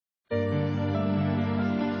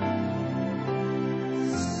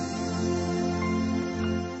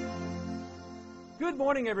Good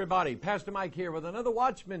morning, everybody. Pastor Mike here with another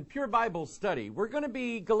Watchman Pure Bible study. We're going to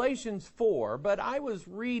be Galatians 4, but I was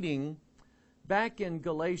reading back in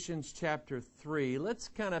Galatians chapter 3. Let's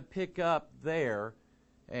kind of pick up there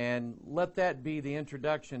and let that be the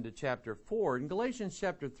introduction to chapter 4. In Galatians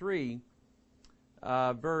chapter 3,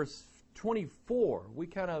 verse 24, we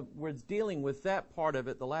kind of were dealing with that part of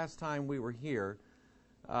it the last time we were here,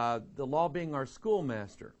 the law being our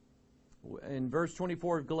schoolmaster. In verse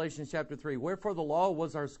 24 of Galatians chapter 3, wherefore the law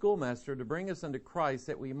was our schoolmaster to bring us unto Christ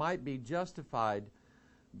that we might be justified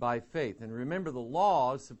by faith. And remember, the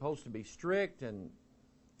law is supposed to be strict and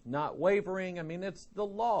not wavering. I mean, it's the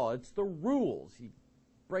law. It's the rules. You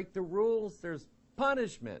break the rules, there's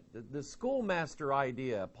punishment. The schoolmaster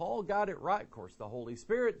idea, Paul got it right. Of course, the Holy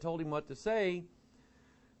Spirit told him what to say,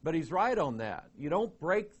 but he's right on that. You don't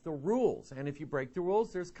break the rules. And if you break the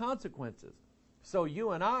rules, there's consequences. So you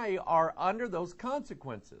and I are under those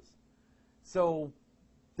consequences. So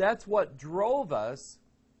that's what drove us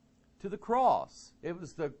to the cross. It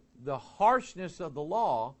was the harshness of the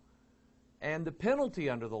law and the penalty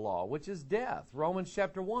under the law, which is death. Romans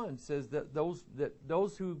chapter 1 says that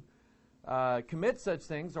those who commit such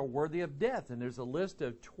things are worthy of death. And there's a list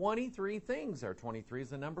of 23 things there. 23 is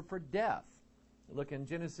the number for death. Look in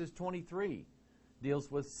Genesis 23. Deals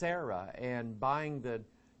with Sarah and buying the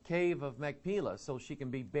cave of Machpelah so she can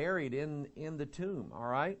be buried in the tomb, all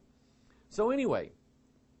right? So anyway,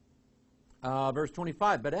 verse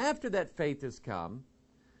 25, but after that faith has come,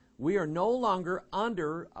 we are no longer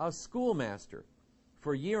under a schoolmaster,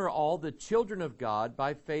 for ye are all the children of God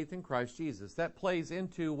by faith in Christ Jesus. That plays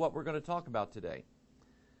into what we're going to talk about today,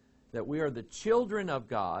 that we are the children of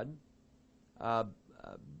God,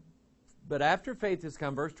 but after faith has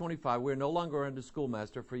come, verse 25, we are no longer under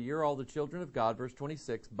schoolmaster, for ye are all the children of God, verse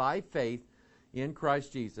 26, by faith in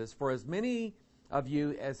Christ Jesus. For as many of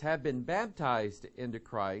you as have been baptized into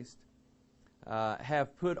Christ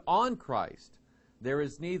have put on Christ. There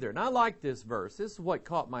is neither. And I like this verse. This is what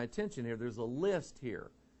caught my attention here. There's a list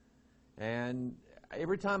here. And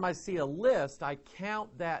every time I see a list, I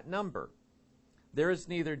count that number. There is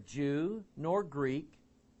neither Jew nor Greek.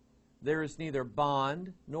 There is neither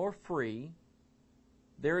bond nor free.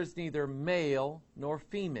 There is neither male nor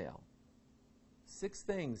female. 6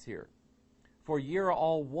 things here. For ye are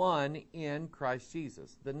all one in Christ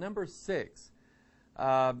Jesus. The number 6,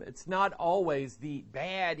 it's not always the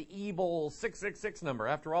bad, evil 666 number.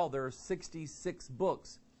 After all, there are 66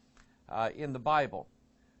 books in the Bible.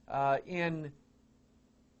 In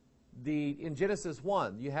Genesis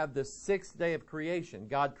 1, you have the 6th day of creation,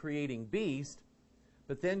 God creating beast,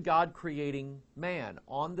 but then God creating man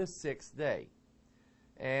on the 6th day.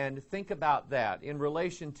 And think about that in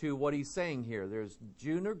relation to what he's saying here. There's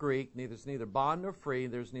Jew nor Greek, there's neither bond nor free,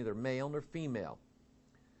 there's neither male nor female.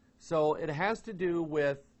 So it has to do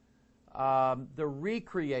with the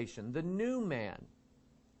recreation, the new man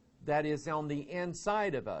that is on the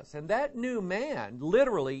inside of us. And that new man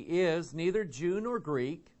literally is neither Jew nor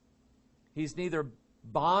Greek. He's neither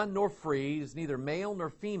bond nor free. He's neither male nor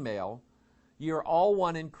female. You're all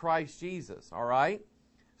one in Christ Jesus, all right?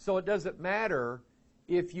 So it doesn't matter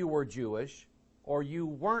if you were Jewish or you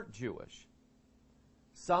weren't Jewish.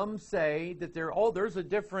 Some say that there's a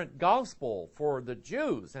different gospel for the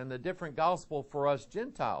Jews and a different gospel for us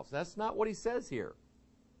Gentiles. That's not what he says here.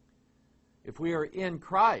 If we are in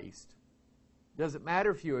Christ, doesn't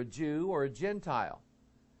matter if you're a Jew or a Gentile.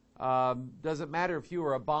 Doesn't matter if you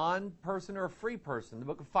are a bond person or a free person. The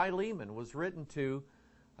book of Philemon was written to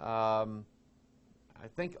I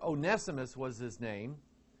think Onesimus was his name,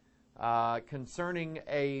 concerning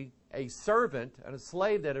a servant and a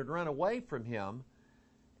slave that had run away from him.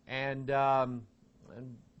 And I'm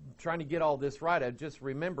trying to get all this right. I'm just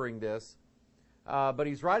remembering this. But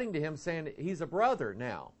he's writing to him saying he's a brother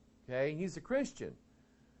now. Okay, he's a Christian.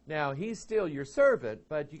 Now, he's still your servant,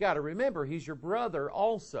 but you got to remember he's your brother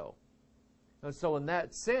also. And so in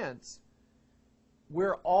that sense,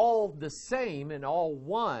 we're all the same and all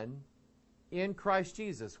one in Christ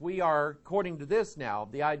Jesus. We are, according to this now,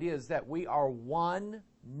 the idea is that we are one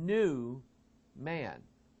new man.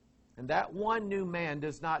 And that one new man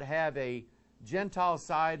does not have a Gentile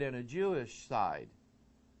side and a Jewish side.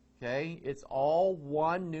 Okay? It's all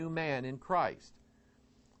one new man in Christ.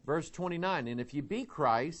 Verse 29, and if ye be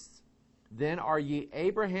Christ's, then are ye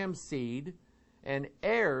Abraham's seed and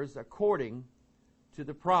heirs according to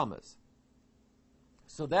the promise.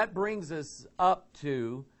 So that brings us up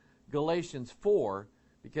to Galatians 4,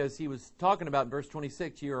 because he was talking about in verse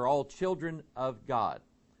 26, you are all children of God.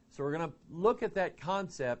 So we're going to look at that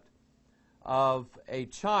concept of a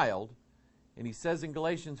child. And he says in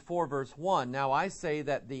Galatians 4, verse 1, now I say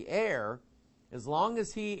that the heir as long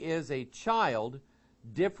as he is a child,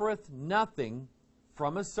 differeth nothing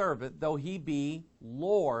from a servant, though he be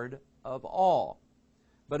Lord of all,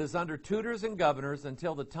 but is under tutors and governors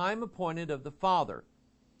until the time appointed of the Father.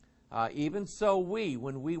 Even so we,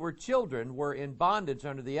 when we were children, were in bondage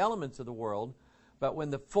under the elements of the world. But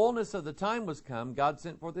when the fullness of the time was come, God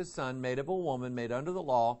sent forth his Son, made of a woman, made under the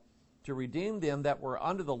law, to redeem them that were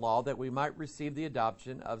under the law, that we might receive the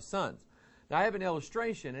adoption of sons. Now I have an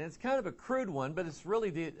illustration, and it's kind of a crude one, but it's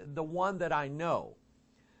really the one that I know.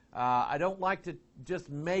 I don't like to just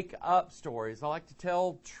make up stories. I like to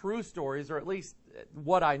tell true stories, or at least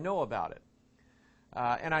what I know about it.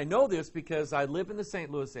 And I know this because I live in the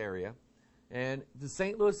St. Louis area, and the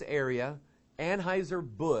St. Louis area,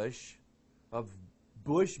 Anheuser-Busch, of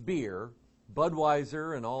Busch beer,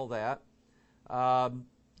 Budweiser and all that,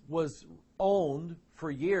 was owned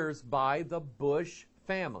for years by the Busch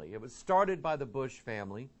family. It was started by the Busch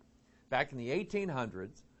family back in the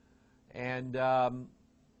 1800s, and I'm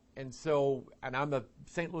a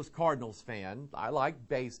St. Louis Cardinals fan. I like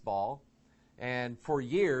baseball. And for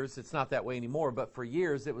years, it's not that way anymore, but for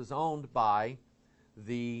years it was owned by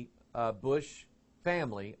the Busch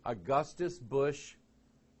family. Augustus Busch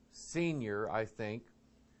Sr., I think,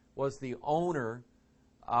 was the owner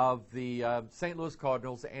of the St. Louis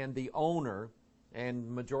Cardinals and the owner and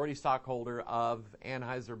majority stockholder of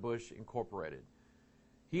Anheuser-Busch Incorporated.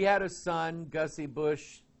 He had a son, Gussie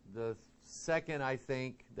Busch the second, I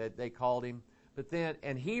think, that they called him.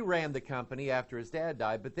 And he ran the company after his dad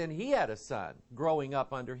died, but then he had a son growing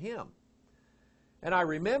up under him. And I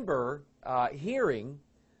remember hearing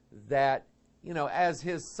that, as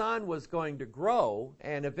his son was going to grow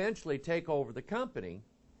and eventually take over the company,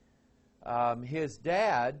 his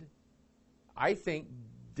dad, I think,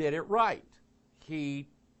 did it right. He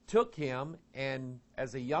took him, and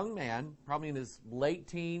as a young man, probably in his late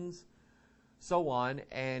teens, so on,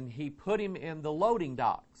 and he put him in the loading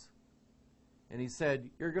docks. And he said,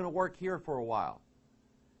 you're going to work here for a while.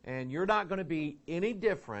 And you're not going to be any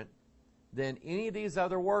different than any of these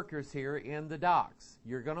other workers here in the docks.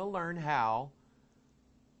 You're going to learn how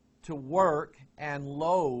to work and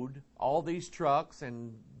load all these trucks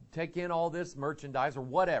and take in all this merchandise or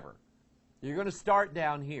whatever. You're going to start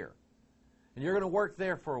down here. And you're going to work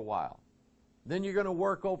there for a while. Then you're going to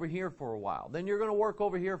work over here for a while. Then you're going to work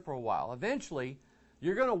over here for a while. Eventually,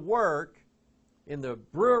 you're going to work in the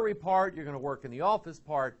brewery part, you're going to work in the office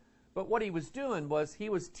part. But what he was doing was he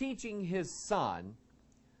was teaching his son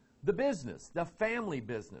the business, the family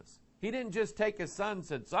business. He didn't just take his son and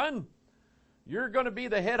said, son, you're going to be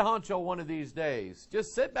the head honcho one of these days.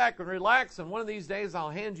 Just sit back and relax, and one of these days I'll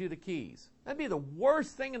hand you the keys. That'd be the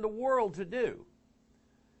worst thing in the world to do.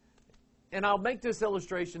 And I'll make this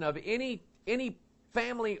illustration of any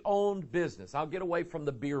family-owned business. I'll get away from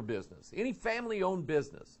the beer business. Any family-owned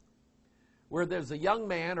business where there's a young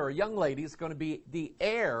man or a young lady that's going to be the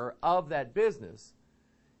heir of that business,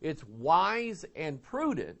 it's wise and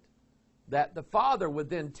prudent that the father would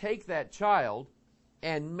then take that child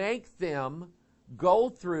and make them go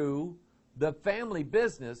through the family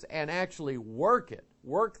business and actually work it.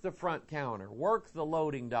 Work the front counter, work the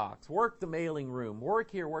loading docks, work the mailing room,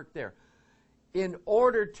 work here, work there, in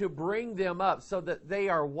order to bring them up so that they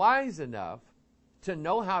are wise enough to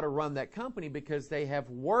know how to run that company because they have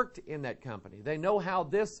worked in that company. They know how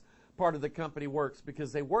this part of the company works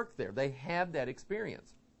because they worked there. They have that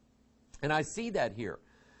experience. And I see that here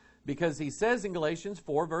because he says in Galatians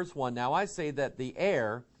 4, verse 1, now I say that the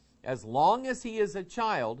heir, as long as he is a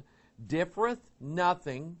child, differeth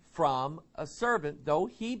nothing from a servant, though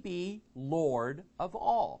he be Lord of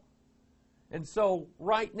all. And so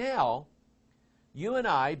right now, you and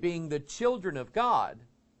I, being the children of God,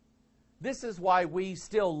 this is why we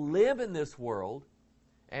still live in this world,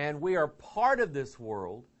 and we are part of this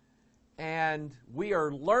world, and we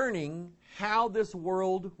are learning how this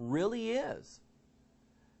world really is.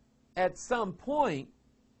 At some point,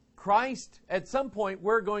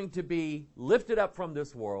 we're going to be lifted up from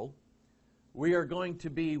this world. We are going to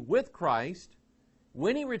be with Christ.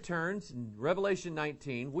 When he returns, in Revelation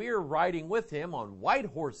 19, we are riding with him on white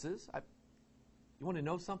horses. You want to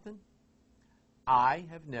know something? I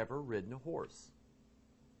have never ridden a horse.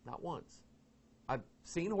 Not once. I've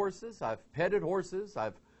seen horses. I've petted horses.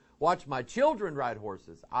 I've watched my children ride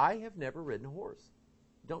horses. I have never ridden a horse.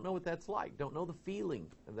 Don't know what that's like. Don't know the feeling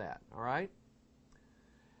of that. All right?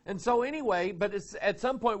 And so anyway, but at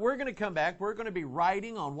some point we're going to come back. We're going to be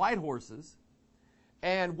riding on white horses.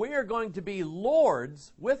 And we are going to be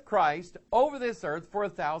lords with Christ over this earth for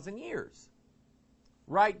 1,000 years.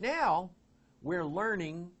 Right now, we're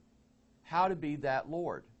learning how to be that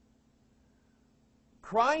Lord.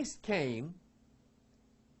 Christ came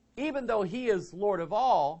even though he is Lord of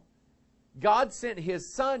all, God sent his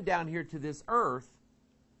Son down here to this earth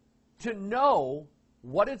to know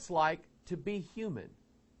what it's like to be human,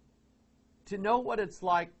 to know what it's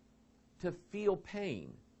like to feel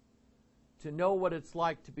pain, to know what it's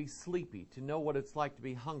like to be sleepy, to know what it's like to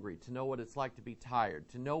be hungry, to know what it's like to be tired,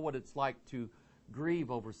 to know what it's like to grieve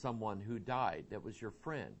over someone who died that was your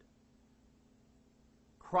friend.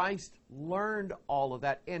 Christ learned all of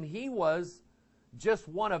that, and he was just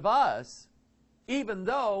one of us, even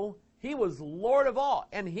though he was Lord of all,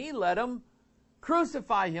 and he let them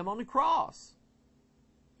crucify him on the cross.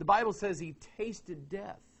 The Bible says he tasted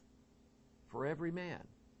death for every man.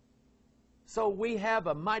 So we have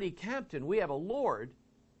a mighty captain, we have a Lord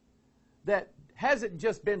that hasn't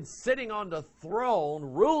just been sitting on the throne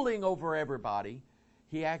ruling over everybody.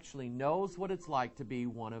 He actually knows what it's like to be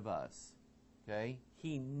one of us. Okay?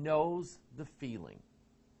 He knows the feeling.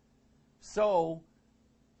 So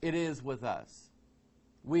it is with us.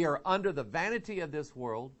 We are under the vanity of this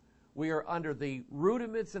world. We are under the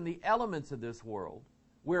rudiments and the elements of this world.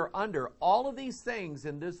 We're under all of these things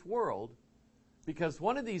in this world because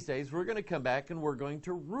one of these days we're going to come back and we're going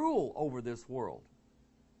to rule over this world.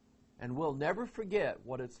 And we'll never forget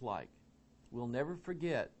what it's like. We'll never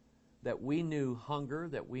forget that we knew hunger,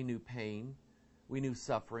 that we knew pain, we knew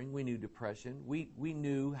suffering, we knew depression, we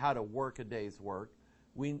knew how to work a day's work,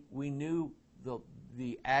 we knew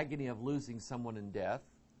the agony of losing someone in death,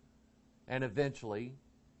 and eventually,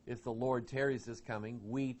 if the Lord tarries his coming,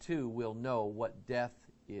 we too will know what death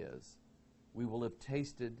is. We will have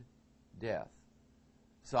tasted death.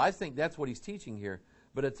 So I think that's what he's teaching here.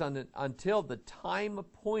 But it's until the time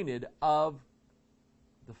appointed of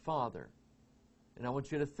the Father. And I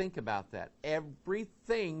want you to think about that.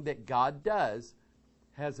 Everything that God does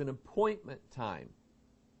has an appointment time.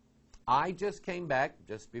 I just came back,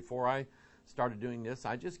 just before I started doing this,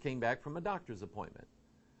 I just came back from a doctor's appointment.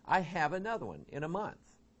 I have another one in a month.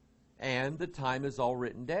 And the time is all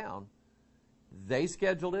written down. They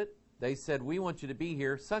scheduled it. They said, we want you to be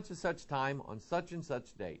here such and such time on such and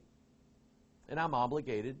such date. And I'm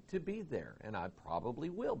obligated to be there, and I probably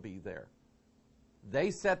will be there. They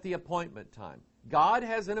set the appointment time. God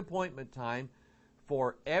has an appointment time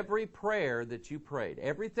for every prayer that you prayed.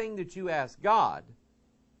 Everything that you ask God,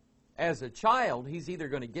 as a child, he's either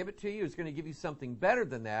going to give it to you, or he's going to give you something better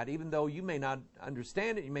than that, even though you may not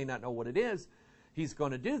understand it, you may not know what it is. He's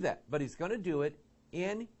going to do that, but he's going to do it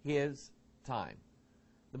in his time.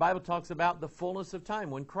 The Bible talks about the fullness of time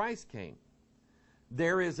when Christ came.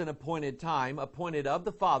 There is an appointed time, appointed of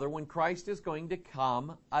the Father, when Christ is going to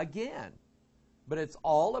come again. But it's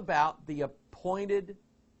all about the appointed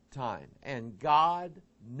time. And God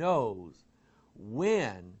knows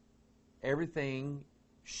when everything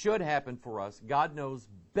should happen for us. God knows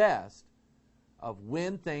best of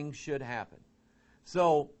when things should happen.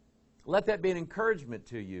 So let that be an encouragement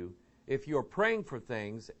to you if you're praying for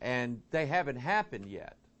things and they haven't happened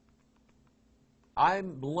yet.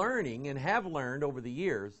 I'm learning and have learned over the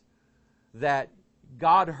years that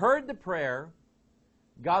God heard the prayer,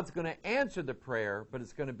 God's going to answer the prayer, but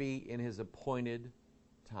it's going to be in his appointed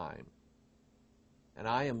time. And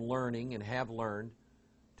I am learning and have learned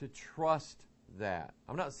to trust that.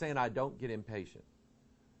 I'm not saying I don't get impatient.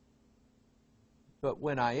 But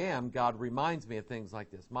when I am, God reminds me of things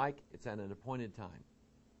like this. Mike, it's at an appointed time.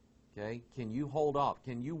 Okay? Can you hold off?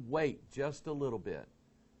 Can you wait just a little bit?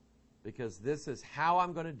 Because this is how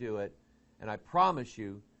I'm going to do it, and I promise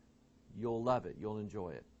you, you'll love it. You'll enjoy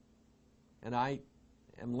it. And I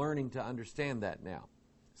am learning to understand that now.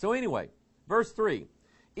 So anyway, verse 3.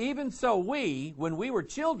 Even so we, when we were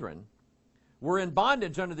children, were in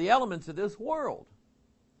bondage under the elements of this world.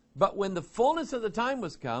 But when the fullness of the time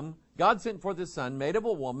was come, God sent forth his Son, made of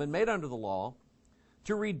a woman, made under the law,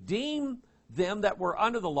 to redeem them that were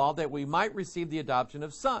under the law, that we might receive the adoption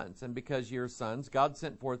of sons. And because ye are sons, God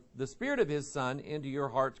sent forth the Spirit of his Son into your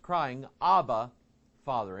hearts, crying, Abba,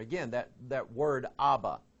 Father. Again, that word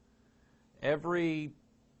Abba. Every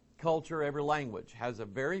culture, every language has a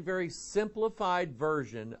very, very simplified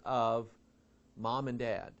version of mom and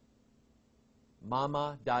dad.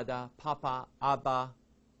 Mama, dada, papa, abba,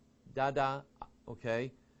 dada,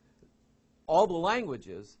 okay? All the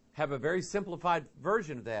languages have a very simplified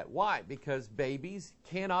version of that. Why? Because babies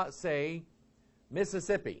cannot say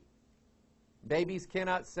Mississippi. Babies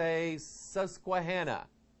cannot say Susquehanna,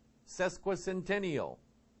 sesquicentennial,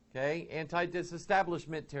 okay?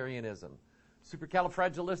 Anti-disestablishmentarianism,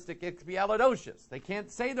 supercalifragilisticexpialidocious. They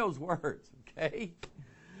can't say those words, okay?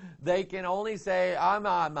 They can only say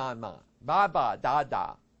ma, ba, ba, da,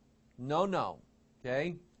 da. No,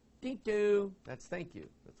 okay? Dee-doo. That's thank you.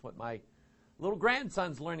 That's what my Little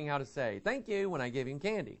grandson's learning how to say thank you when I give him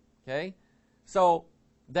candy. Okay? So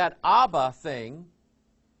that Abba thing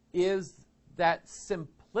is that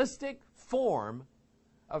simplistic form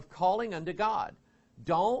of calling unto God.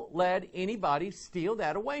 Don't let anybody steal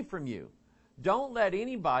that away from you. Don't let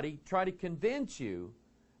anybody try to convince you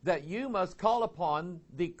that you must call upon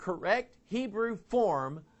the correct Hebrew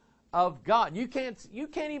form of God. You can't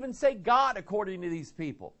even say God according to these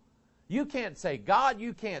people. You can't say God.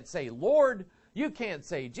 You can't say Lord. You can't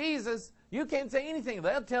say Jesus. You can't say anything.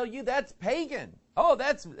 They'll tell you that's pagan. Oh,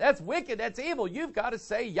 that's wicked. That's evil. You've got to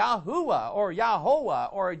say Yahuwah or Yahweh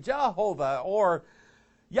or Jehovah or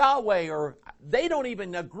Yahweh, or they don't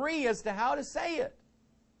even agree as to how to say it.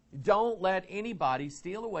 Don't let anybody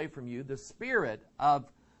steal away from you the spirit of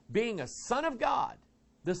being a son of God,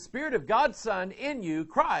 the spirit of God's Son in you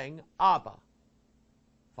crying, Abba,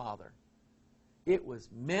 Father. It was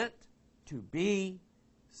meant to be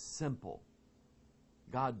simple.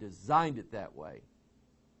 God designed it that way.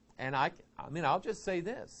 And I'll just say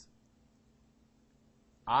this.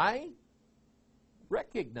 I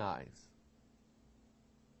recognize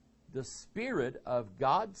the Spirit of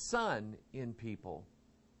God's Son in people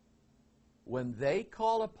when they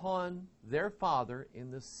call upon their Father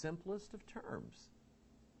in the simplest of terms.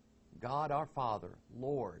 God our Father,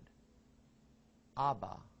 Lord,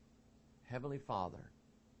 Abba, Heavenly Father.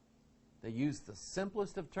 They use the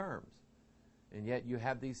simplest of terms. And yet you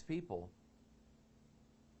have these people,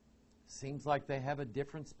 seems like they have a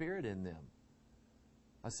different spirit in them.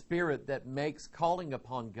 A spirit that makes calling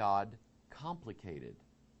upon God complicated.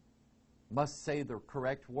 Must say the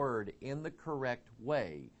correct word in the correct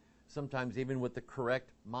way, sometimes even with the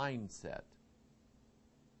correct mindset.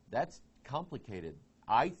 That's complicated.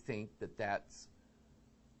 I think that that's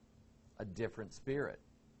a different spirit.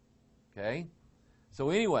 Okay? So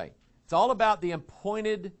anyway, it's all about the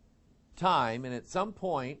appointed time, and at some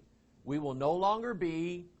point we will no longer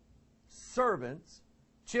be servants,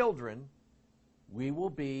 children. We will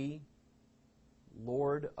be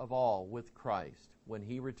Lord of all with Christ when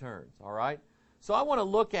He returns. All right? So I want to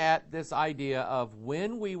look at this idea of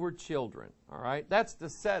when we were children. All right? That's the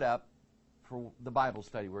setup for the Bible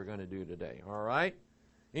study we're going to do today. All right?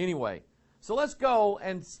 Anyway, so let's go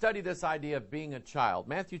and study this idea of being a child.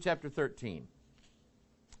 Matthew chapter 13,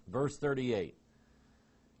 verse 38.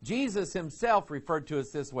 Jesus Himself referred to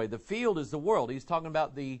us this way. The field is the world. He's talking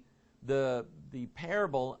about the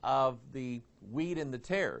parable of the wheat and the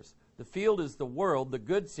tares. The field is the world. The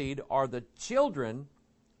good seed are the children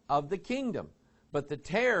of the kingdom. But the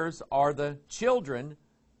tares are the children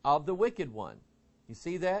of the wicked one. You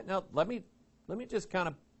see that? Now, let me just kind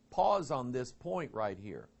of pause on this point right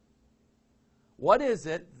here. What is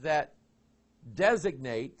it that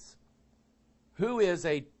designates who is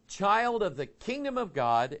a child of the kingdom of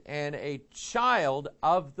God and a child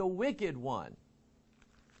of the wicked one?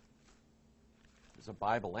 There's a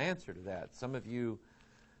Bible answer to that. Some of you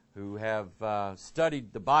who have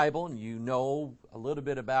studied the Bible and you know a little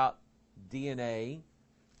bit about DNA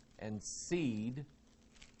and seed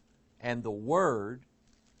and the Word,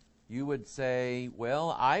 you would say,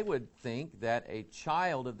 well, I would think that a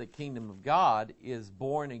child of the kingdom of God is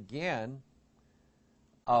born again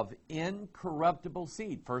of incorruptible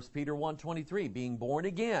seed. 1 Peter 1:23, being born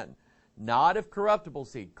again, not of corruptible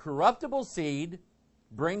seed. Corruptible seed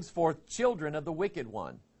brings forth children of the wicked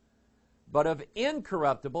one, but of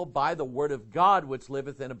incorruptible by the word of God which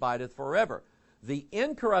liveth and abideth forever. The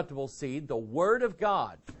incorruptible seed, the Word of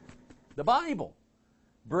God, the Bible,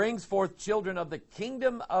 brings forth children of the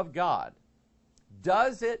kingdom of God.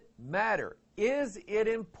 Does it matter? Is it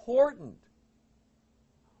important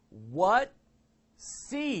what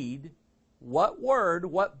seed, what word,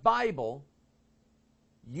 what Bible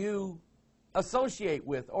you associate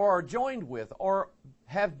with or are joined with or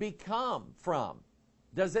have become from?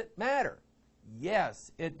 Does it matter?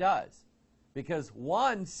 Yes, it does. Because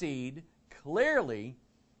one seed clearly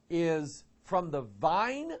is from the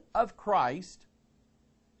vine of Christ,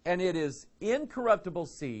 and it is incorruptible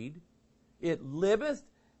seed. It liveth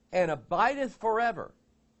and abideth forever.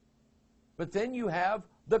 But then you have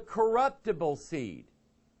the corruptible seed,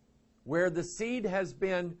 where the seed has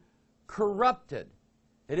been corrupted.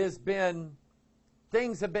 It has been,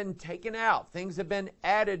 things have been taken out. Things have been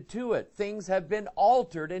added to it. Things have been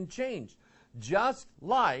altered and changed. Just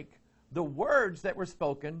like the words that were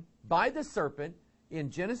spoken by the serpent in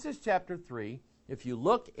Genesis chapter 3. If you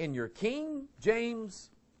look in your King James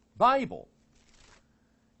Bible,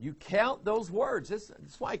 you count those words.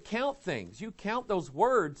 That's why I count things. You count those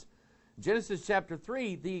words. Genesis chapter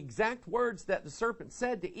 3, the exact words that the serpent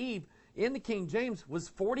said to Eve in the King James was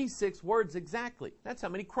 46 words exactly. That's how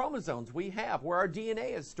many chromosomes we have, where our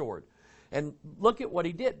DNA is stored. And look at what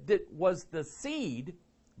he did. Was the seed,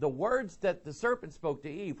 the words that the serpent spoke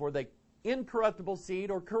to Eve, were they incorruptible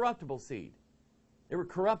seed or corruptible seed? They were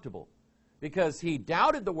corruptible, because he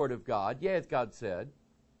doubted the word of God, yea, as God said.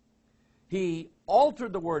 He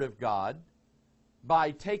altered the word of God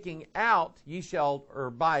by taking out,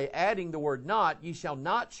 by adding the word not, ye shall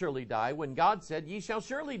not surely die, when God said, ye shall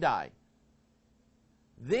surely die.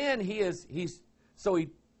 Then he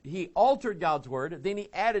altered God's word, then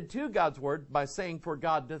he added to God's word by saying, for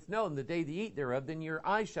God doth know, in the day that ye eat thereof, then your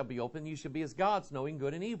eyes shall be opened, you shall be as gods, knowing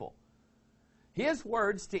good and evil. His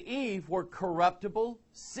words to Eve were corruptible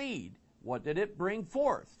seed. What did it bring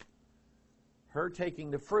forth? Her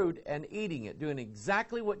taking the fruit and eating it, doing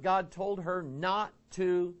exactly what God told her not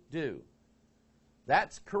to do.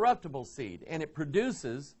 That's corruptible seed, and it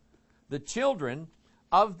produces the children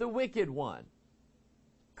of the wicked one.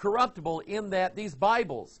 Corruptible in that these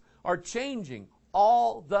Bibles are changing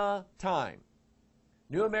all the time.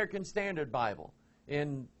 New American Standard Bible,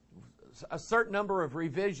 in a certain number of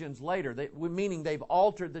revisions later, meaning they've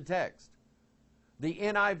altered the text. The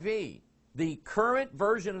NIV, the current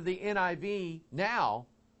version of the NIV now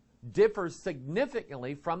differs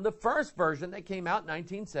significantly from the first version that came out in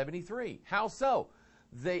 1973. How so?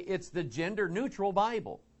 It's the gender-neutral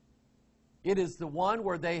Bible. It is the one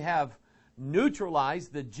where they have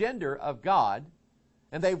neutralized the gender of God,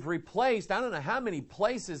 and they've replaced, I don't know how many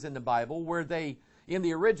places in the Bible where in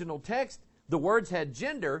the original text, the words had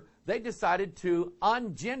gender, they decided to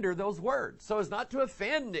ungender those words so as not to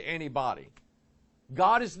offend anybody.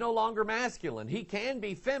 God is no longer masculine. He can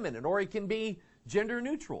be feminine, or he can be gender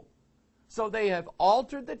neutral. So they have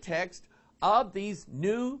altered the text of these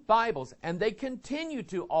new Bibles, and they continue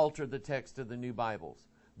to alter the text of the new Bibles.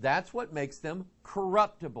 That's what makes them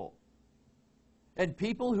corruptible. And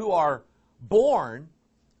people who are born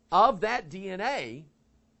of that DNA,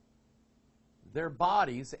 their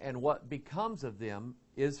bodies and what becomes of them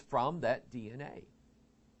is from that DNA.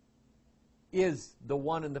 Is the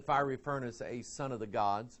one in the fiery furnace a son of the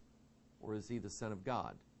gods, or is he the son of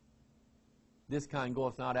God? This kind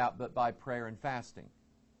goeth not out but by prayer and fasting.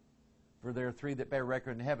 For there are three that bear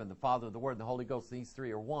record in heaven, the Father, the Word, and the Holy Ghost. These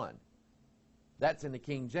three are one. That's in the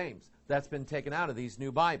King James. That's been taken out of these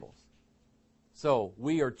new Bibles. So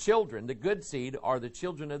we are children. The good seed are the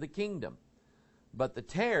children of the kingdom. But the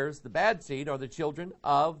tares, the bad seed, are the children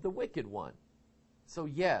of the wicked one. So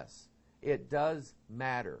yes, it does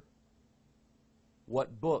matter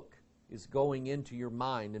what book is going into your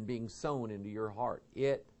mind and being sown into your heart.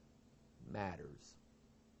 It matters.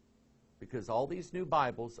 Because all these new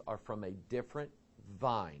Bibles are from a different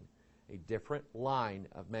vine, a different line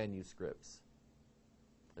of manuscripts.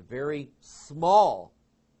 A very small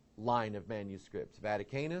line of manuscripts.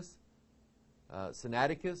 Vaticanus,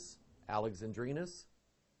 Sinaiticus, Alexandrinus,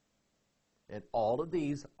 and all of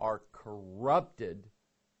these are corrupted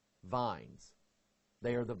vines.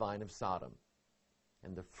 They are the vine of Sodom.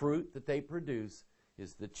 And the fruit that they produce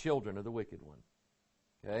is the children of the wicked one.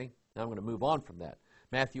 Okay? Now I'm going to move on from that.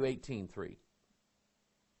 Matthew 18:3.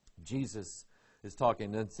 Jesus is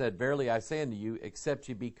talking and said, verily I say unto you, except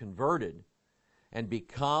ye be converted and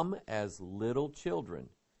become as little children,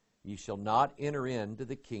 ye shall not enter into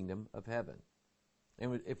the kingdom of heaven.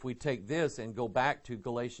 And if we take this and go back to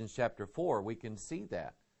Galatians chapter 4, we can see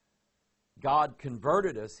that. God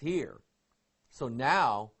converted us here. So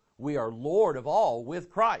now we are Lord of all with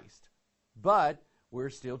Christ. But we're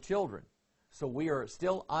still children. So we are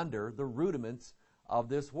still under the rudiments of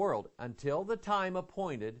this world until the time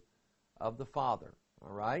appointed of the Father.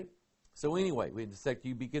 All right? So anyway, we expect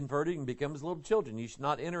you be converted and become as little children. You should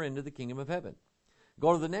not enter into the kingdom of heaven.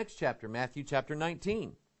 Go to the next chapter, Matthew chapter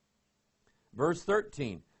 19. Verse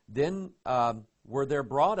 13, then were there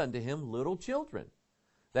brought unto him little children,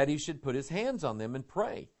 that he should put his hands on them and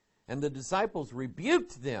pray. And the disciples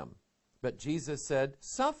rebuked them. But Jesus said,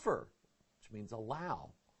 suffer, which means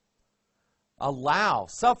allow. Allow,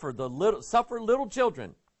 suffer little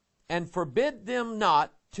children, and forbid them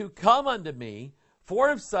not to come unto me, for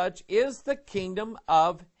of such is the kingdom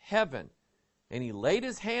of heaven. And he laid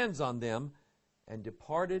his hands on them and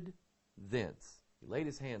departed thence. He laid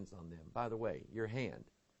his hands on them. By the way, your hand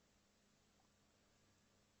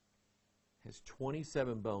has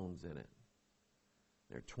 27 bones in it.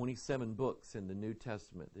 There are 27 books in the New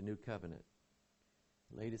Testament, the New Covenant.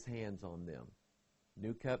 He laid his hands on them.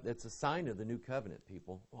 That's a sign of the New Covenant,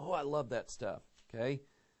 people. Oh, I love that stuff. Okay?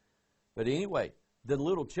 But anyway, the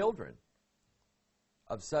little children,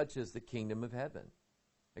 of such is the kingdom of heaven.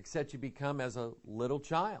 Except you become as a little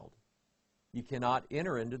child. you cannot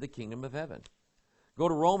enter into the kingdom of heaven. Go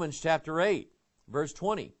to Romans chapter 8, verse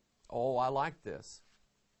 20. Oh, I like this.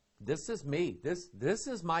 This is me. This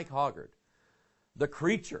is Mike Hoggard, the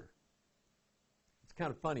creature. It's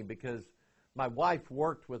kind of funny because my wife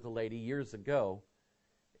worked with a lady years ago,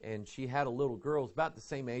 and she had a little girl about the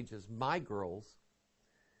same age as my girls.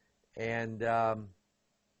 And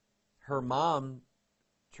her mom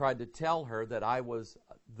tried to tell her that I was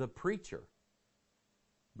the preacher.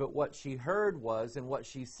 But what she heard was, and what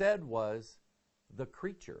she said was, the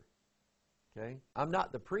creature. Okay? I'm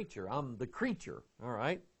not the preacher. I'm the creature. All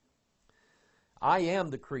right? I am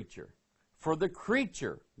the creature. For the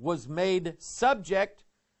creature was made subject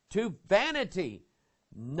to vanity,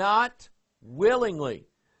 not willingly,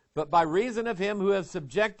 but by reason of him who has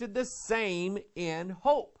subjected the same in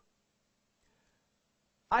hope.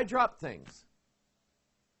 I drop things.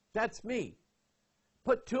 That's me.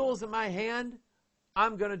 Put tools in my hand,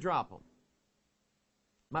 I'm going to drop them.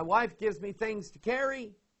 My wife gives me things to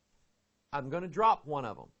carry, I'm going to drop one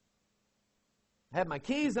of them. I have my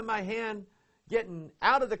keys in my hand, getting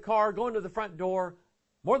out of the car, going to the front door,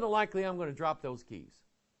 more than likely I'm going to drop those keys.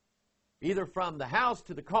 Either from the house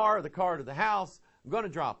to the car or the car to the house, I'm going to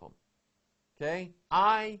drop them. Okay?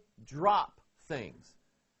 I drop things.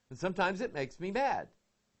 And sometimes it makes me mad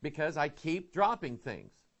because I keep dropping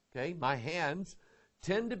things. Okay? My hands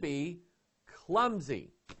tend to be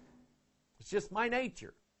clumsy. It's just my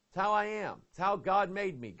nature. It's how I am. It's how God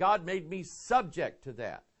made me. God made me subject to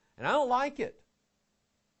that. And I don't like it.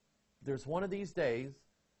 There's one of these days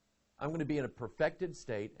I'm going to be in a perfected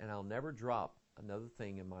state and I'll never drop another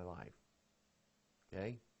thing in my life.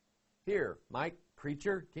 Okay? Here, Mike,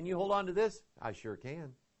 creature, can you hold on to this? I sure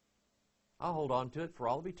can. I'll hold on to it for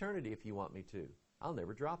all of eternity if you want me to. I'll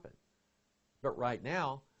never drop it. But right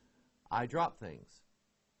now, I drop things.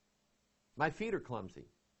 My feet are clumsy.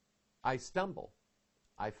 I stumble.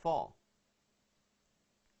 I fall.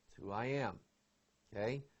 It's who I am.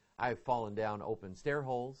 Okay? I have fallen down open stair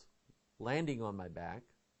holes, landing on my back.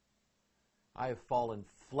 I have fallen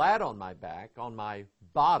flat on my back, on my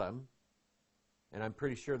bottom, and I'm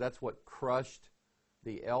pretty sure that's what crushed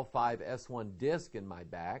the L5S1 disc in my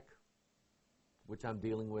back, which I'm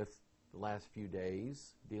dealing with the last few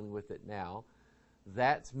days, dealing with it now.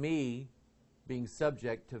 That's me being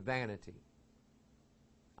subject to vanity.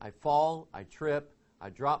 I fall, I trip, I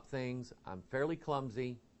drop things, I'm fairly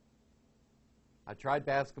clumsy. I tried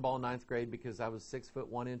basketball in 9th grade because I was 6 foot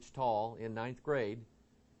 1 inch tall in 9th grade,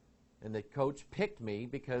 and the coach picked me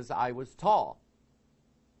because I was tall.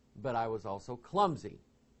 But I was also clumsy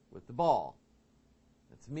with the ball.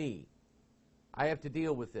 That's me. I have to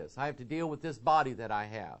deal with this. I have to deal with this body that I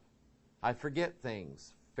have. I forget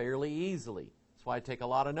things fairly easily. That's why I take a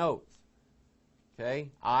lot of notes.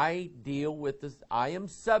 Okay? I deal with this. I am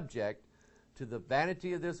subject to the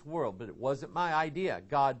vanity of this world, but it wasn't my idea.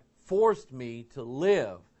 God forced me to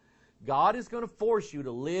live. God is going to force you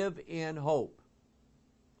to live in hope.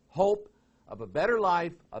 Hope of a better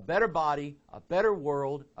life, a better body, a better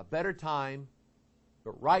world, a better time.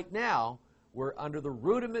 But right now, we're under the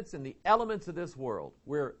rudiments and the elements of this world.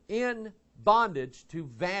 We're in bondage to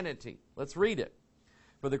vanity. Let's read it.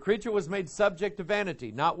 For the creature was made subject to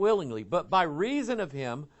vanity, not willingly, but by reason of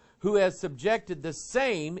him who has subjected the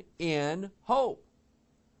same in hope.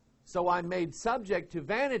 So I'm made subject to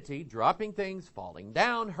vanity, dropping things, falling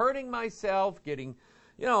down, hurting myself, getting,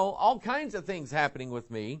 all kinds of things happening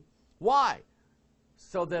with me. Why?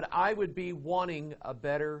 So that I would be wanting a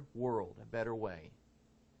better world, a better way.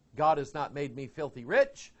 God has not made me filthy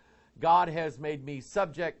rich. God has made me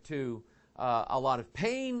subject to a lot of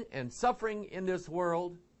pain and suffering in this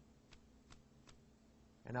world.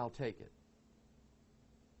 And I'll take it.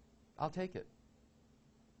 I'll take it.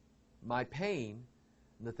 My pain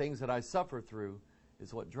and the things that I suffer through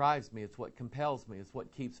is what drives me. It's what compels me. It's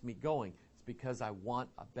what keeps me going. It's because I want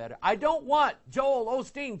a better... I don't want Joel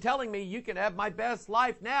Osteen telling me you can have my best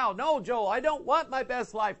life now. No, Joel, I don't want my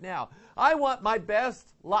best life now. I want my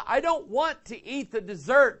best life. I don't want to eat the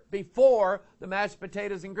dessert before the mashed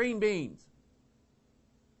potatoes and green beans.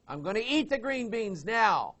 I'm going to eat the green beans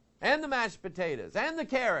now, and the mashed potatoes, and the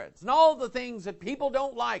carrots, and all the things that people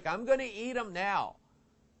don't like. I'm going to eat them now.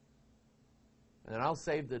 And then I'll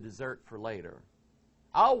save the dessert for later.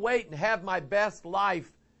 I'll wait and have my best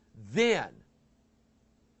life then,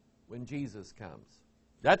 when Jesus comes.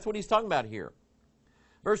 That's what he's talking about here.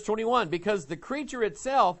 Verse 21, because the creature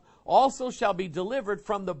itself also shall be delivered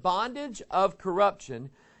from the bondage of corruption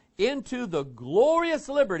into the glorious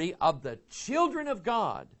liberty of the children of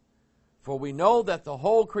God. For we know that the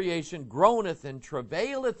whole creation groaneth and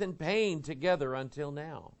travaileth in pain together until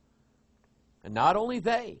now. And not only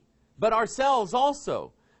they, but ourselves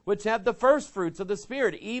also, which have the first fruits of the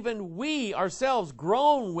Spirit, even we ourselves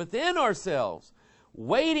groan within ourselves,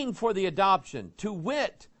 waiting for the adoption, to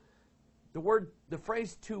wit. The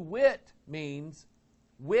phrase to wit means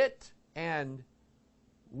wit and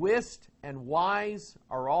whist and wise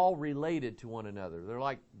are all related to one another. They're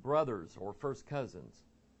like brothers or first cousins.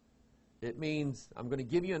 It means I'm going to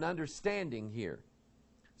give you an understanding here.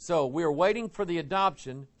 So we're waiting for the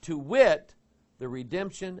adoption, to wit, the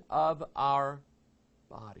redemption of our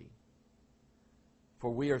body. For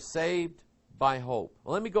we are saved by hope.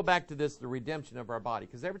 Well, let me go back to this, the redemption of our body,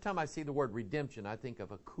 because every time I see the word redemption, I think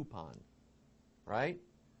of a coupon, right?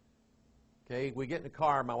 Okay, we get in the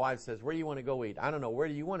car, my wife says, where do you want to go eat? I don't know, where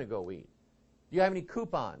do you want to go eat? Do you have any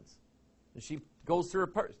coupons? And she goes through her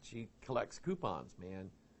purse. She collects coupons, man.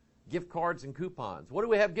 Gift cards and coupons. What do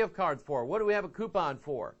we have gift cards for? What do we have a coupon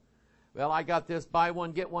for? Well, I got this buy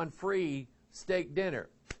one, get one free steak dinner.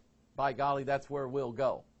 By golly, that's where we'll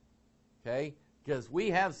go. Okay? Because we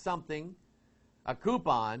have something, a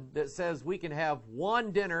coupon, that says we can have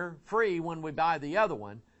one dinner free when we buy the other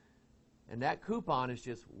one. And that coupon is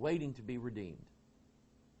just waiting to be redeemed.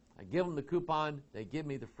 I give them the coupon, they give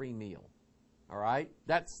me the free meal. All right?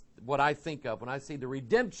 That's what I think of when I see the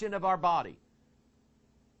redemption of our body.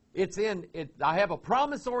 I have a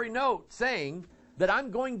promissory note saying that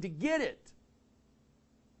I'm going to get it.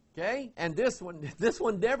 Okay? And this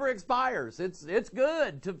one never expires. It's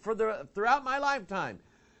good throughout my lifetime.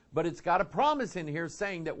 But it's got a promise in here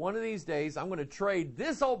saying that one of these days I'm going to trade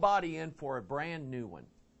this old body in for a brand new one.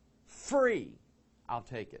 Free. I'll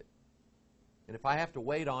take it. And if I have to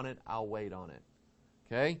wait on it, I'll wait on it.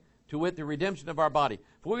 Okay? To wit, the redemption of our body.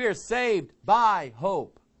 For we are saved by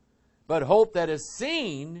hope. But hope that is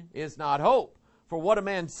seen is not hope. For what a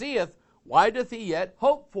man seeth, why doth he yet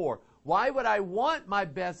hope for? Why would I want my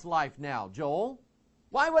best life now, Joel?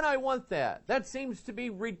 Why would I want that? That seems to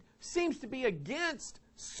be against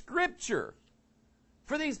Scripture.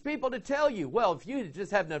 For these people to tell you, well, if you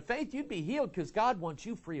just have enough faith, you'd be healed because God wants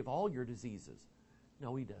you free of all your diseases.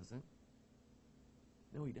 No, He doesn't.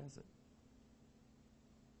 No, He doesn't.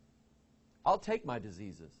 I'll take my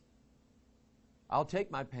diseases. I'll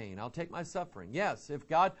take my pain. I'll take my suffering. Yes, if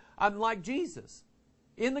God, I'm like Jesus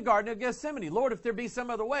in the Garden of Gethsemane. Lord, if there be some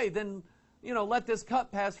other way, then, let this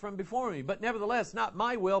cup pass from before me. But nevertheless, not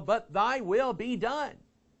my will, but thy will be done.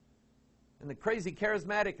 And the crazy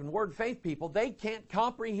charismatic and word faith people, they can't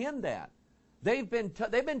comprehend that. They've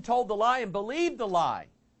been told the lie and believed the lie.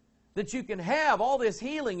 That you can have all this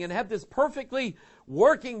healing and have this perfectly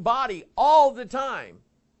working body all the time.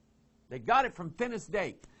 They got it from Finis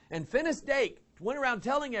Dake. And Finis Dake went around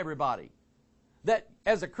telling everybody that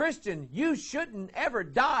as a Christian, you shouldn't ever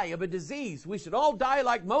die of a disease. We should all die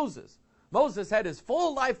like Moses. Moses had his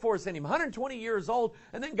full life force in him, 120 years old,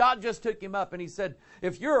 and then God just took him up and He said,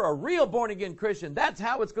 if you're a real born-again Christian, that's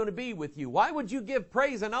how it's going to be with you. Why would you give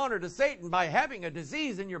praise and honor to Satan by having a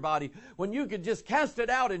disease in your body when you could just cast it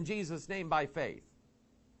out in Jesus' name by faith?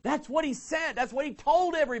 That's what he said. That's what he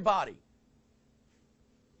told everybody.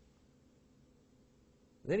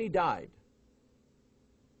 Then he died.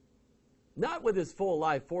 Not with his full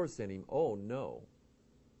life force in him. Oh, no.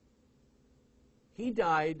 He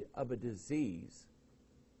died of a disease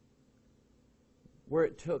where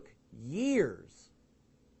it took years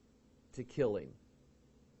to kill him.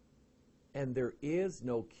 And there is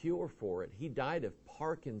no cure for it. He died of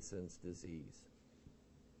Parkinson's disease.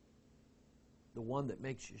 The one that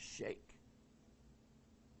makes you shake.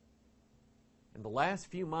 And the last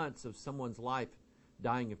few months of someone's life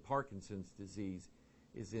dying of Parkinson's disease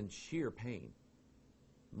is in sheer pain.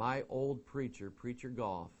 My old preacher, Preacher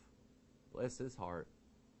Goff, bless his heart,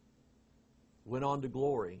 went on to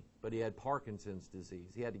glory, but he had Parkinson's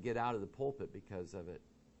disease. He had to get out of the pulpit because of it.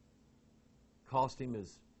 Cost him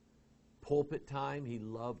his pulpit time. He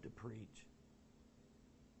loved to preach.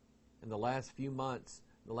 In the last few months,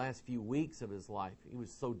 the last few weeks of his life, he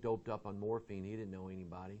was so doped up on morphine he didn't know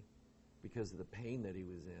anybody because of the pain that he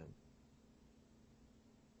was in.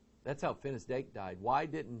 That's how Finis Dake died. Why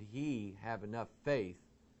didn't he have enough faith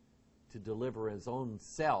to deliver his own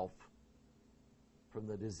self from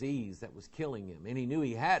the disease that was killing him? And he knew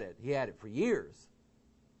he had it. He had it for years.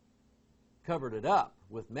 Covered it up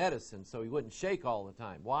with medicine so he wouldn't shake all the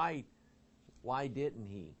time. Why didn't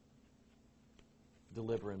he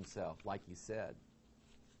deliver himself like he said?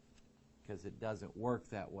 Because it doesn't work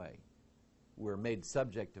that way. We're made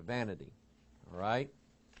subject to vanity. All right?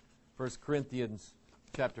 1 Corinthians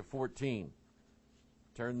chapter 14.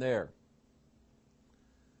 Turn there.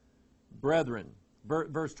 Brethren,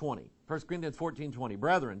 verse 20. 1 Corinthians 14:20.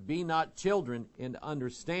 Brethren, be not children in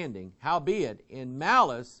understanding, howbeit in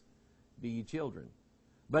malice be ye children.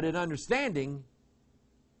 But in understanding,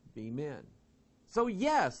 be men. So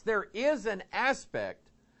yes, there is an aspect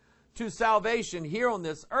to salvation here on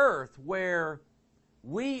this earth where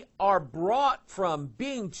we are brought from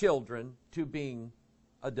being children to being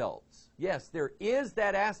adults. Yes, there is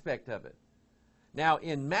that aspect of it. Now,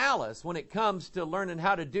 in malice, when it comes to learning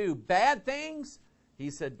how to do bad things, he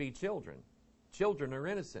said, be children. Children are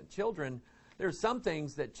innocent. Children, there's some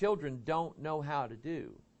things that children don't know how to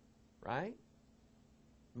do, right?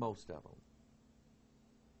 Most of them.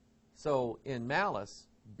 So, in malice,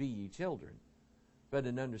 be ye children. But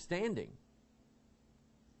in understanding,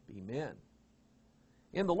 be men.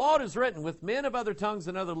 In the law it is written, with men of other tongues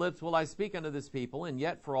and other lips will I speak unto this people, and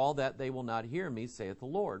yet for all that they will not hear me, saith the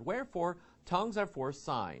Lord. Wherefore, tongues are for a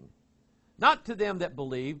sign, not to them that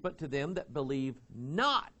believe, but to them that believe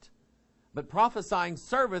not. But prophesying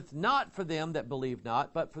serveth not for them that believe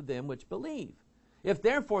not, but for them which believe. If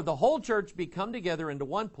therefore the whole church be come together into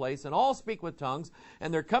one place, and all speak with tongues,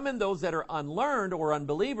 and there come in those that are unlearned or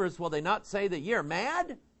unbelievers, will they not say that ye are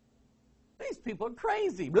mad? These people are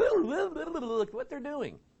crazy. Look at what they're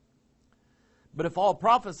doing. But if all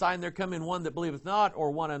prophesy, and there come in one that believeth not, or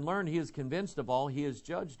one unlearned, he is convinced of all, he is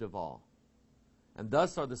judged of all. And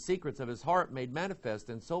thus are the secrets of his heart made manifest,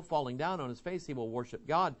 and so falling down on his face he will worship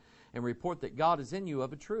God, and report that God is in you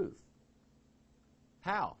of a truth.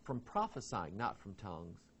 How? From prophesying, not from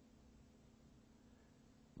tongues.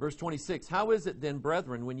 Verse 26, how is it then,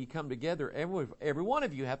 brethren, when you come together, every one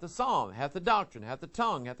of you hath a psalm, hath a doctrine, hath a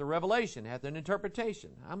tongue, hath a revelation, hath an interpretation?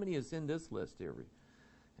 How many is in this list here?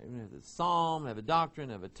 Have a psalm, have a doctrine,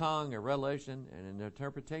 have a tongue, a revelation, and an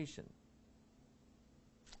interpretation.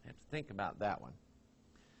 I have to think about that one.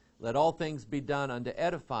 Let all things be done unto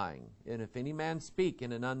edifying. And if any man speak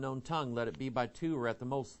in an unknown tongue, let it be by two or at the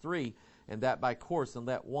most three, and that by course, and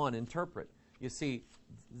let one interpret. You see,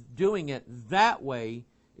 doing it that way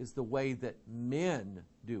is the way that men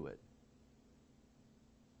do it.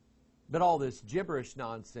 But all this gibberish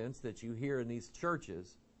nonsense that you hear in these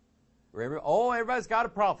churches, where everybody's got a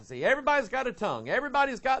prophecy, everybody's got a tongue,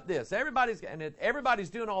 everybody's got this, everybody's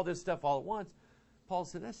doing all this stuff all at once. Paul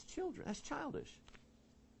said, that's children, that's childish.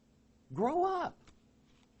 Grow up.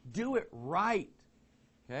 Do it right.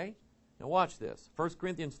 Okay? Now watch this. 1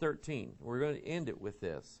 Corinthians 13. We're going to end it with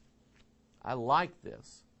this. I like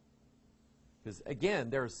this. Because, again,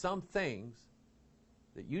 there are some things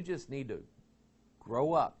that you just need to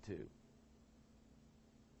grow up to.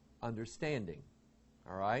 Understanding.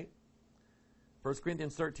 All right? 1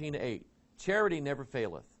 Corinthians 13:8. Charity never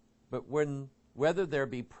faileth, but whether there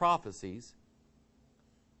be prophecies,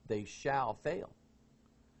 they shall fail.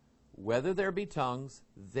 Whether there be tongues,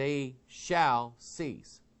 they shall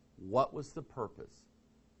cease. What was the purpose?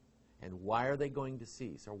 And why are they going to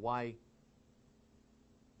cease? Or why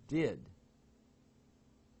did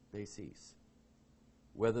they cease?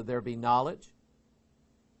 Whether there be knowledge,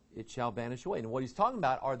 it shall vanish away. And what he's talking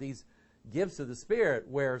about are these gifts of the Spirit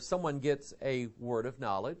where someone gets a word of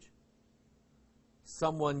knowledge,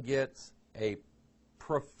 someone gets a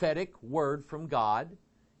prophetic word from God.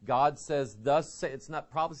 God says, thus, it's not,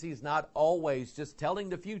 prophecy is not always just telling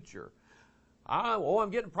the future. I'm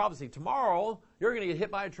getting prophecy. Tomorrow, you're going to get hit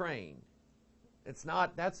by a train. That's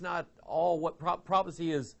not all what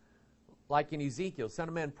prophecy is like in Ezekiel. Son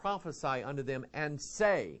of man, prophesy unto them and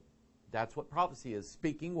say. That's what prophecy is,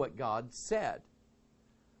 speaking what God said.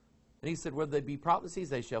 And he said, whether they be prophecies,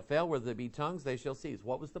 they shall fail. Whether they be tongues, they shall cease.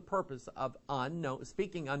 What was the purpose of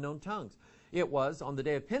speaking unknown tongues? It was on the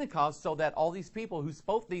day of Pentecost so that all these people who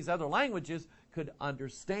spoke these other languages could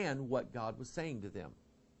understand what God was saying to them,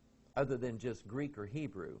 other than just Greek or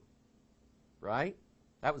Hebrew. Right?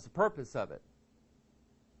 That was the purpose of it.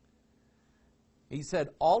 He said,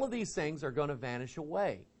 all of these things are going to vanish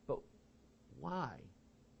away. But why?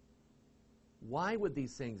 Why would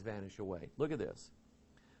these things vanish away? Look at this.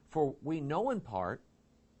 For we know in part,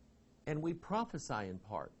 and we prophesy in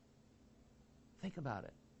part. Think about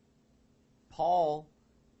it. Paul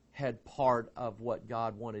had part of what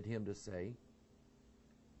God wanted him to say.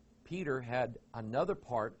 Peter had another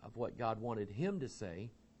part of what God wanted him to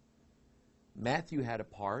say. Matthew had a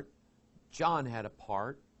part. John had a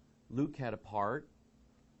part. Luke had a part.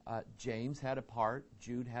 James had a part.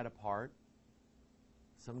 Jude had a part.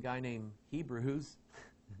 Some guy named Hebrews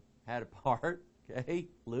had a part. Okay,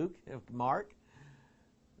 Luke, Mark,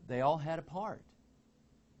 they all had a part.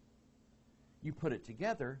 You put it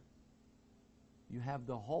together, you have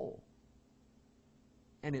the whole.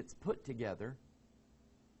 And it's put together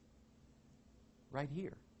right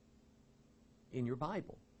here in your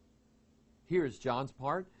Bible. Here's John's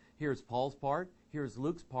part, here's Paul's part, here's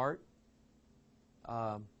Luke's part,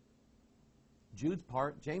 Jude's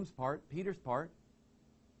part, James' part, Peter's part.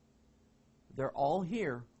 They're all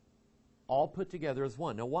here, all put together as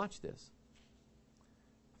one. Now watch this.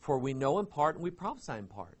 For we know in part and we prophesy in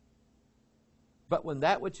part. But when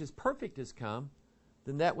that which is perfect is come,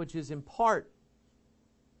 then that which is in part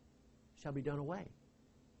shall be done away.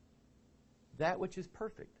 That which is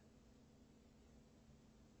perfect.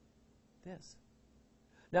 This.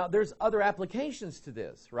 Now, there's other applications to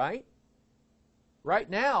this, right? Right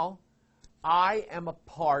now, I am a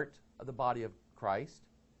part of the body of Christ.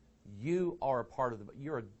 You are a part of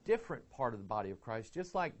you're a different part of the body of Christ,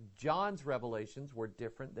 just like John's revelations were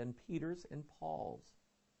different than Peter's and Paul's.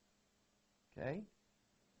 Okay?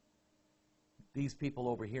 These people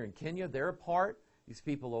over here in Kenya, they're a part. These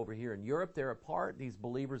people over here in Europe, they're a part. These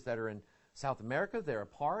believers that are in South America, they're a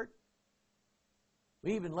part.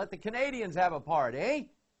 We even let the Canadians have a part, eh?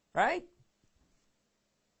 Right?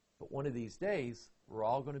 But one of these days, we're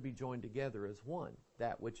all going to be joined together as one.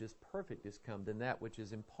 That which is perfect is come, then that which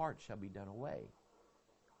is in part shall be done away.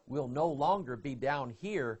 We'll no longer be down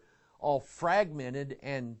here all fragmented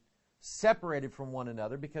and separated from one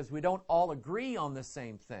another because we don't all agree on the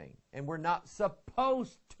same thing. And we're not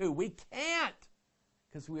supposed to. We can't,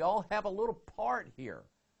 because we all have a little part here.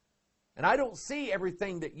 And I don't see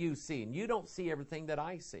everything that you see, and you don't see everything that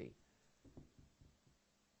I see.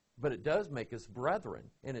 But it does make us brethren,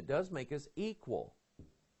 and it does make us equal.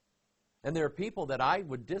 And there are people that I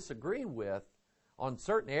would disagree with on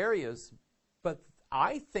certain areas, but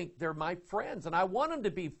I think they're my friends, and I want them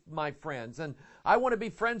to be my friends, and I want to be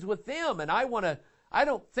friends with them, and I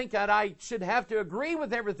don't think that I should have to agree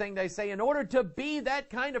with everything they say in order to be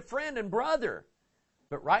that kind of friend and brother.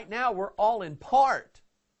 But right now, we're all in part.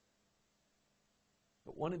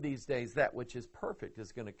 But one of these days, that which is perfect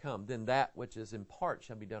is going to come. Then that which is in part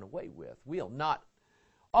shall be done away with. We'll not,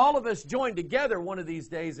 all of us joined together one of these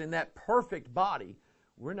days in that perfect body.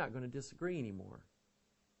 We're not going to disagree anymore.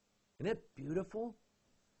 Isn't it beautiful?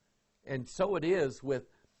 And so it is with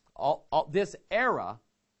all this era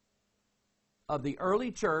of the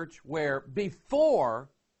early church where before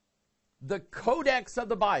the codex of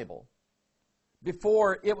the Bible,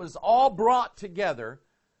 before it was all brought together,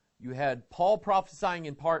 you had Paul prophesying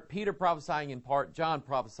in part, Peter prophesying in part, John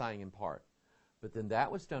prophesying in part. But then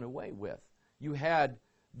that was done away with. You had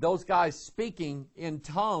those guys speaking in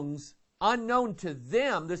tongues unknown to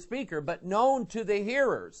them, the speaker, but known to the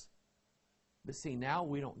hearers. But see, now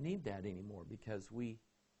we don't need that anymore because we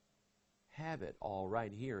have it all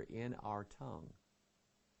right here in our tongue,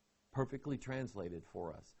 perfectly translated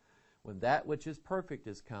for us. When that which is perfect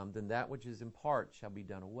is come, then that which is in part shall be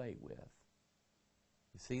done away with.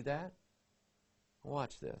 You see that?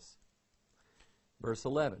 Watch this. Verse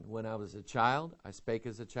 11, when I was a child, I spake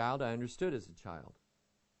as a child, I understood as a child.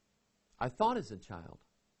 I thought as a child.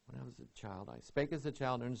 When I was a child, I spake as a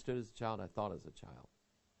child, understood as a child, I thought as a child.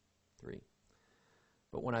 3.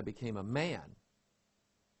 But when I became a man,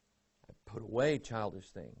 I put away childish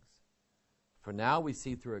things. For now we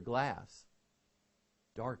see through a glass,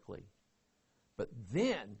 darkly. But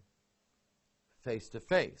then, face to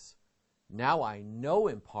face. Now I know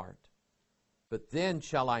in part, but then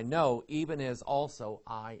shall I know, even as also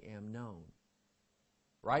I am known.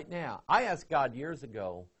 Right now, I asked God years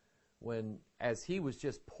ago, as He was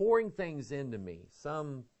just pouring things into me,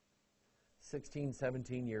 some 16,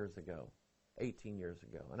 17 years ago, 18 years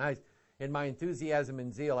ago. And in my enthusiasm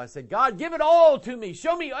and zeal, I said, God, give it all to me.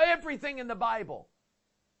 Show me everything in the Bible.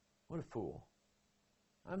 What a fool.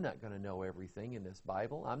 I'm not going to know everything in this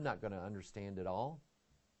Bible. I'm not going to understand it all.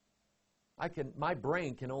 My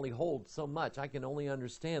brain can only hold so much. I can only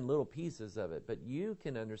understand little pieces of it. But you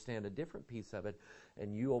can understand a different piece of it.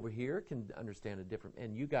 And you over here can understand a different,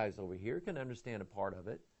 and you guys over here can understand a part of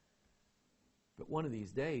it. But one of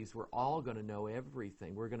these days, we're all going to know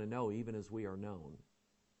everything. We're going to know even as we are known.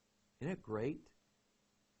 Isn't it great?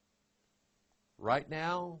 Right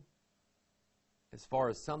now, as far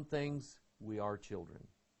as some things, we are children.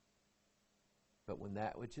 But when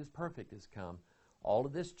that which is perfect has come, all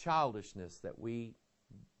of this childishness that we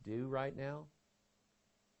do right now,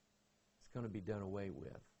 it's going to be done away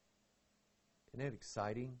with. Isn't it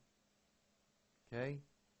exciting? Okay?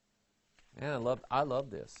 And I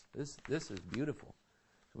love this. This is beautiful.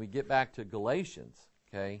 We get back to Galatians,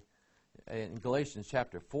 okay? In Galatians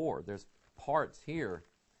chapter 4, there's parts here.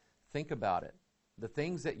 Think about it. The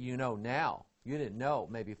things that you know now, you didn't know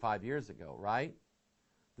maybe 5 years ago, right?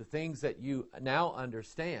 The things that you now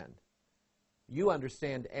understand. You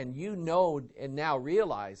understand and you know and now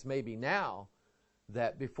realize maybe now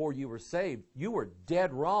that before you were saved, you were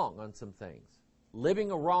dead wrong on some things.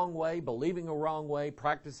 Living a wrong way, believing a wrong way,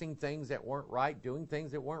 practicing things that weren't right, doing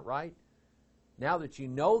things that weren't right. Now that you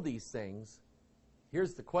know these things,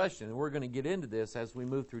 here's the question, and we're going to get into this as we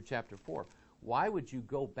move through chapter 4. Why would you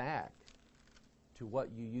go back to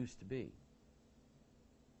what you used to be?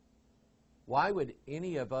 Why would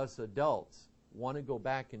any of us adults want to go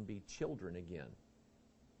back and be children again?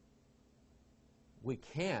 We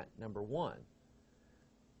can't, number one.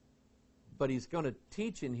 But he's going to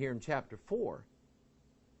teach in here in chapter 4,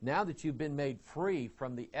 now that you've been made free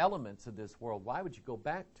from the elements of this world, why would you go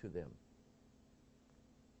back to them?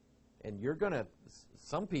 And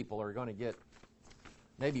some people are going to get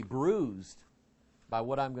maybe bruised by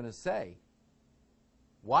what I'm going to say.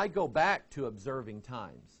 Why go back to observing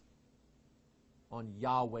times on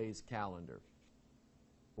Yahweh's calendar?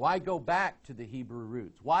 Why go back to the Hebrew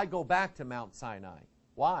roots? Why go back to Mount Sinai?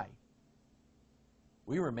 Why?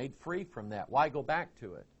 We were made free from that. Why go back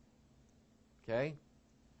to it? Okay?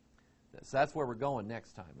 So that's where we're going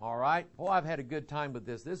next time. All right? Oh, I've had a good time with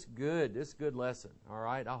this. This is good lesson. All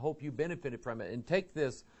right? I hope you benefited from it. And take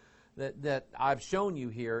this that I've shown you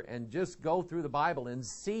here and just go through the Bible and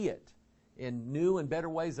see it in new and better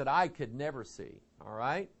ways that I could never see. All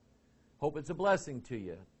right? Hope it's a blessing to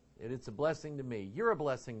you. It's a blessing to me. You're a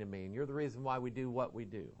blessing to me, and you're the reason why we do what we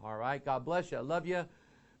do. All right? God bless you. I love you.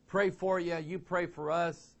 Pray for you. You pray for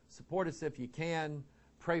us. Support us if you can.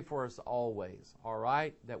 Pray for us always, all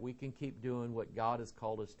right? That we can keep doing what God has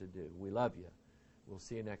called us to do. We love you. We'll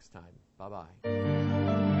see you next time. Bye-bye.